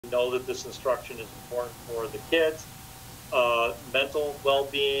Know that this instruction is important for the kids, mental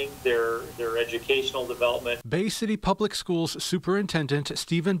well-being, their educational development. Bay City Public Schools Superintendent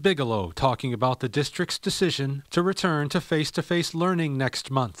Stephen Bigelow talking about the district's decision to return to face-to-face learning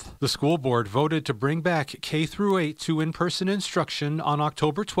next month. The school board voted to bring back K-8 to in-person instruction on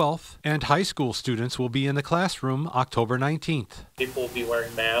October 12th, and high school students will be in the classroom October 19th. People will be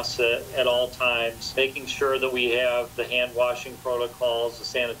wearing masks at all times, making sure that we have the hand washing protocols, the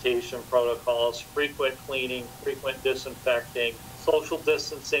sanitation protocols, frequent cleaning, frequent disinfecting, social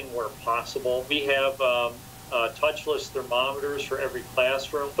distancing where possible. We have touchless thermometers for every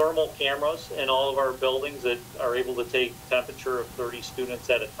classroom, thermal cameras in all of our buildings that are able to take temperature of 30 students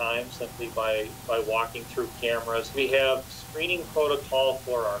at a time simply by walking through cameras. We have screening protocol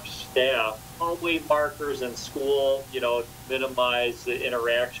for our staff, hallway markers in school, minimize the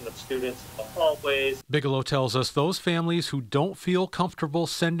interaction of students in the hallways. Bigelow tells us those families who don't feel comfortable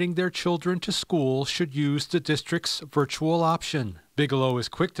sending their children to school should use the district's virtual option. Bigelow is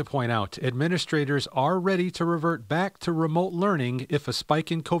quick to point out administrators are ready to revert back to remote learning if a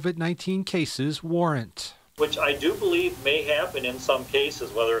spike in COVID-19 cases warrant. Which I do believe may happen in some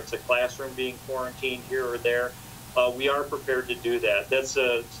cases, whether it's a classroom being quarantined here or there. We are prepared to do that. That's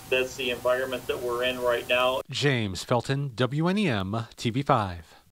the environment that we're in right now. James Felton, WNEM TV5.